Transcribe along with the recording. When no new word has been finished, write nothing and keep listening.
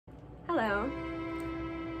Hello.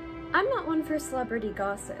 I'm not one for celebrity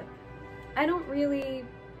gossip. I don't really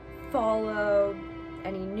follow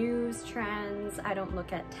any news trends. I don't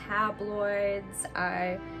look at tabloids.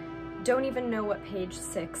 I don't even know what page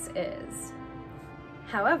 6 is.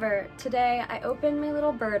 However, today I opened my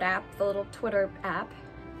little bird app, the little Twitter app,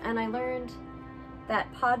 and I learned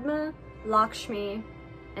that Padma, Lakshmi,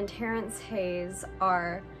 and Terrance Hayes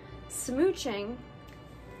are smooching,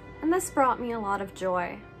 and this brought me a lot of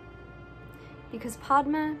joy. Because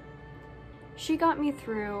Padma, she got me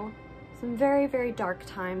through some very, very dark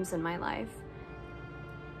times in my life.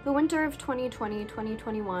 The winter of 2020,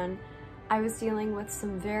 2021, I was dealing with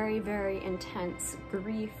some very, very intense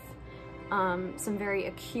grief, some very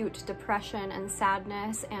acute depression and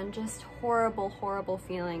sadness, and just horrible, horrible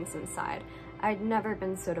feelings inside. I'd never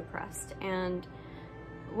been so depressed, and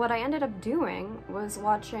what I ended up doing was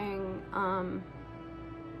watching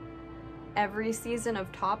every season of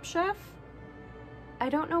Top Chef. I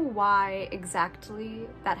don't know why exactly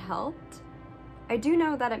that helped. I do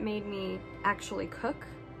know that it made me actually cook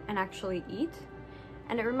and actually eat,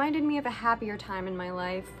 and it reminded me of a happier time in my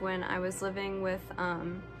life when I was living with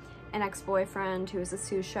an ex-boyfriend who was a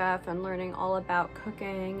sous chef and learning all about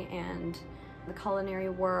cooking and the culinary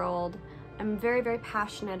world. I'm very, very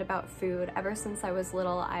passionate about food. Ever since I was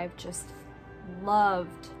little, I've just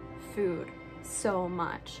loved food so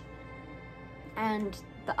much. And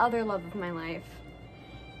the other love of my life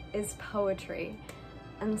is poetry.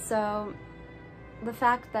 And so the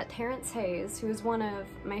fact that Terrance Hayes, who is one of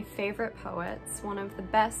my favorite poets, one of the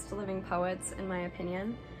best living poets in my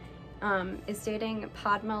opinion, is dating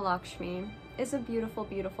Padma Lakshmi is a beautiful,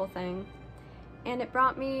 beautiful thing. And it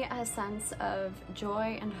brought me a sense of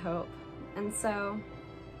joy and hope. And so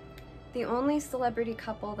the only celebrity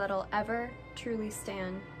couple that'll ever truly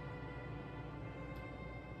stand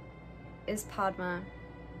is Padma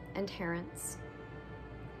and Terrance.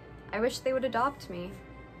 I wish they would adopt me.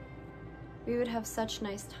 We would have such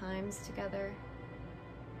nice times together.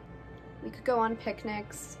 We could go on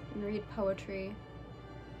picnics and read poetry.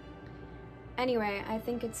 Anyway, I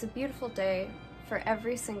think it's a beautiful day for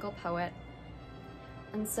every single poet.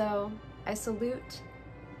 And so I salute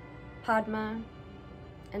Padma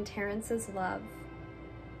and Terrance's love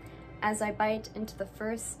as I bite into the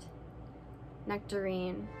first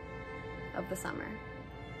nectarine of the summer.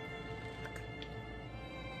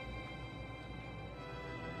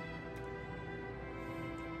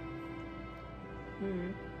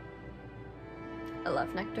 I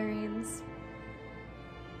love nectarines.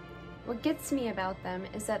 What gets me about them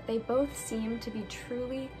is that they both seem to be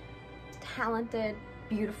truly talented,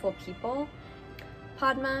 beautiful people.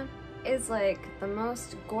 Padma is like the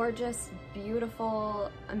most gorgeous,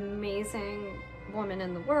 beautiful, amazing woman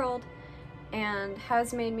in the world, and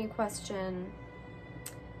has made me question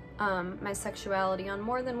my sexuality on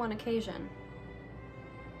more than one occasion.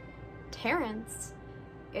 Terrance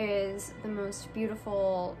is the most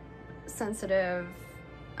beautiful, sensitive,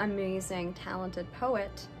 amazing, talented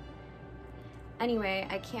poet. Anyway,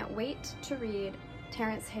 I can't wait to read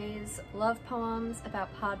Terrance Hayes' love poems about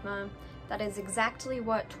Padma. That is exactly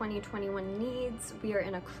what 2021 needs. We are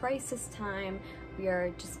in a crisis time. We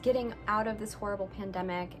are just getting out of this horrible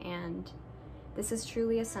pandemic, and this is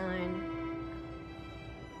truly a sign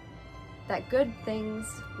that good things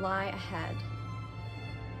lie ahead.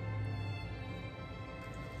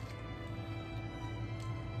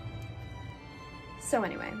 So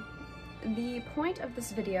anyway, the point of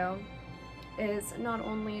this video is not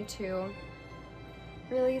only to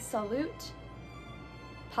really salute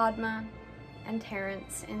Padma and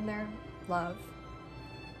Terrance in their love,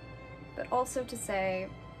 but also to say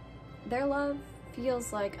their love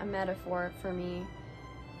feels like a metaphor for me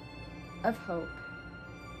of hope.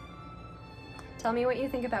 Tell me what you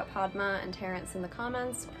think about Padma and Terrance in the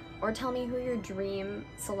comments, or tell me who your dream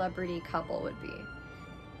celebrity couple would be.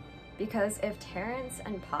 Because if Terrance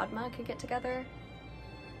and Padma could get together,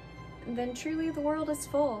 then truly the world is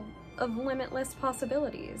full of limitless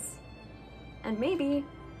possibilities. And maybe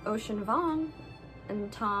Ocean Vuong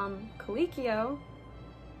and Tom Colicchio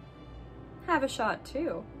have a shot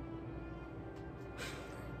too.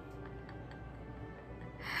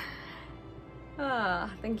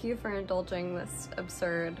 Thank you for indulging this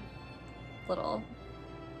absurd little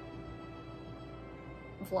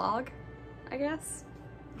vlog, I guess.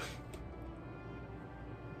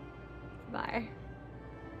 Bye.